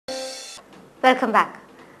Welcome back.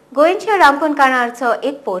 Goenchia Rampun Kanartso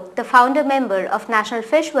Ekport, the founder member of National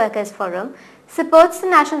Fish Workers Forum, supports the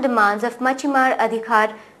national demands of Machimar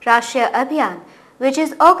Adhikar Rashtriya Abhiyan, which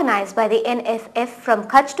is organized by the NFF from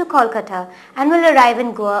Kutch to Kolkata and will arrive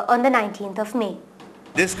in Goa on the 19th of May.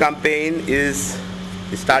 This campaign is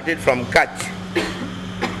started from Kutch,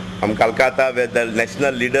 from Kolkata, where the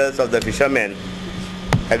national leaders of the fishermen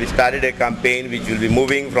have started a campaign which will be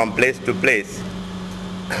moving from place to place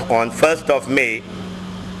on 1st of May,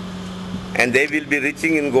 and they will be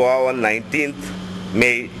reaching in Goa on 19th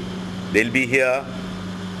May. They'll be here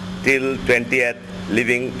till 20th,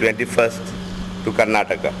 leaving 21st to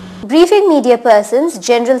Karnataka. Briefing media persons,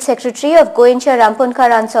 General Secretary of Goenchia Rampun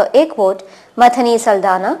Kanartso Ekport, Mathani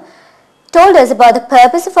Saldana, told us about the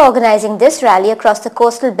purpose of organizing this rally across the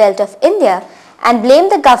coastal belt of India and blamed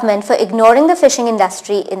the government for ignoring the fishing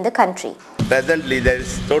industry in the country. Presently, there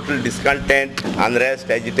is total discontent, unrest,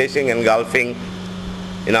 agitation, engulfing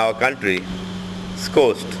in our country. It's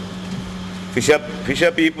coast.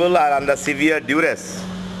 Fisher people are under severe duress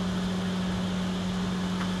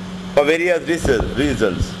for various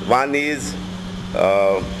reasons. One is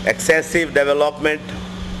excessive development,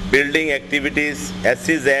 building activities,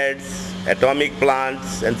 SEZs, atomic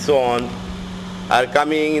plants, and so on are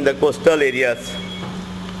coming in the coastal areas,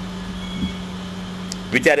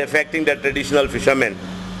 which are affecting the traditional fishermen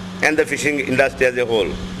and the fishing industry as a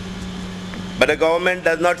whole. But the government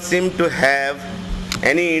does not seem to have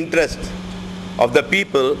any interest of the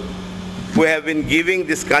people who have been giving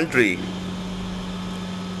this country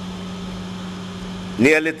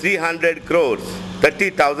nearly 300 crores,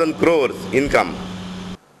 30,000 crores income.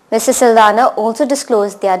 Mr. Saldana also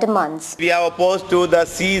disclosed their demands. We are opposed to the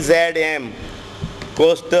CZM,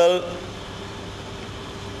 Coastal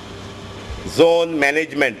Zone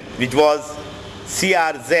Management, which was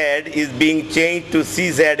CRZ, is being changed to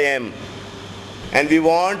CZM. And we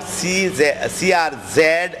want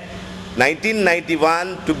CRZ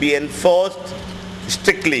 1991 to be enforced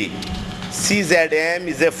strictly. CZM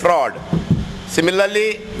is a fraud.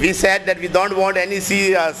 Similarly, we said that we don't want any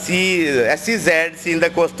SEZs in the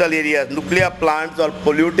coastal areas, nuclear plants or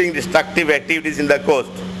polluting destructive activities in the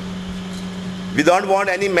coast. We don't want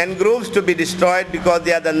any mangroves to be destroyed because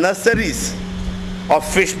they are the nurseries of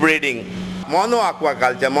fish breeding. Mono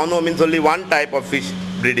aquaculture, mono means only one type of fish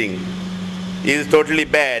breeding, is totally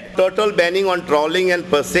bad. Total banning on trawling and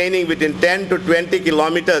pursening within 10 to 20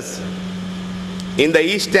 kilometers in the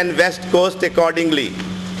east and west coast accordingly.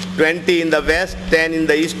 20 in the west, 10 in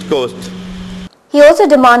the east coast. He also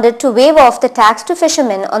demanded to waive off the tax to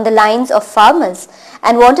fishermen on the lines of farmers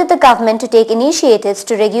and wanted the government to take initiatives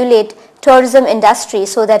to regulate tourism industry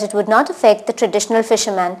so that it would not affect the traditional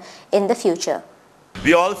fishermen in the future.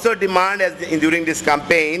 We also demand during this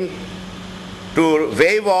campaign to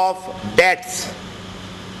waive off debts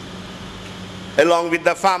along with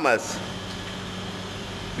the farmers.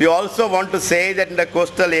 We also want to say that in the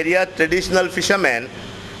coastal area, traditional fishermen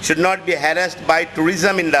should not be harassed by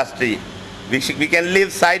tourism industry. We can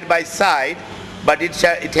live side by side, but it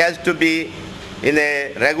has to be in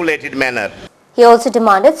a regulated manner. He also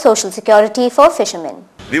demanded social security for fishermen.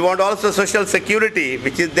 We want also social security,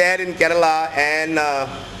 which is there in Kerala and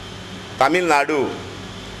Tamil Nadu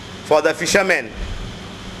for the fishermen,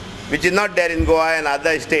 which is not there in Goa and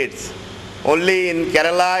other states. Only in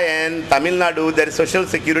Kerala and Tamil Nadu there is social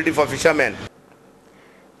security for fishermen.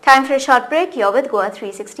 Time for a short break. You're with Goa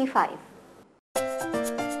 365.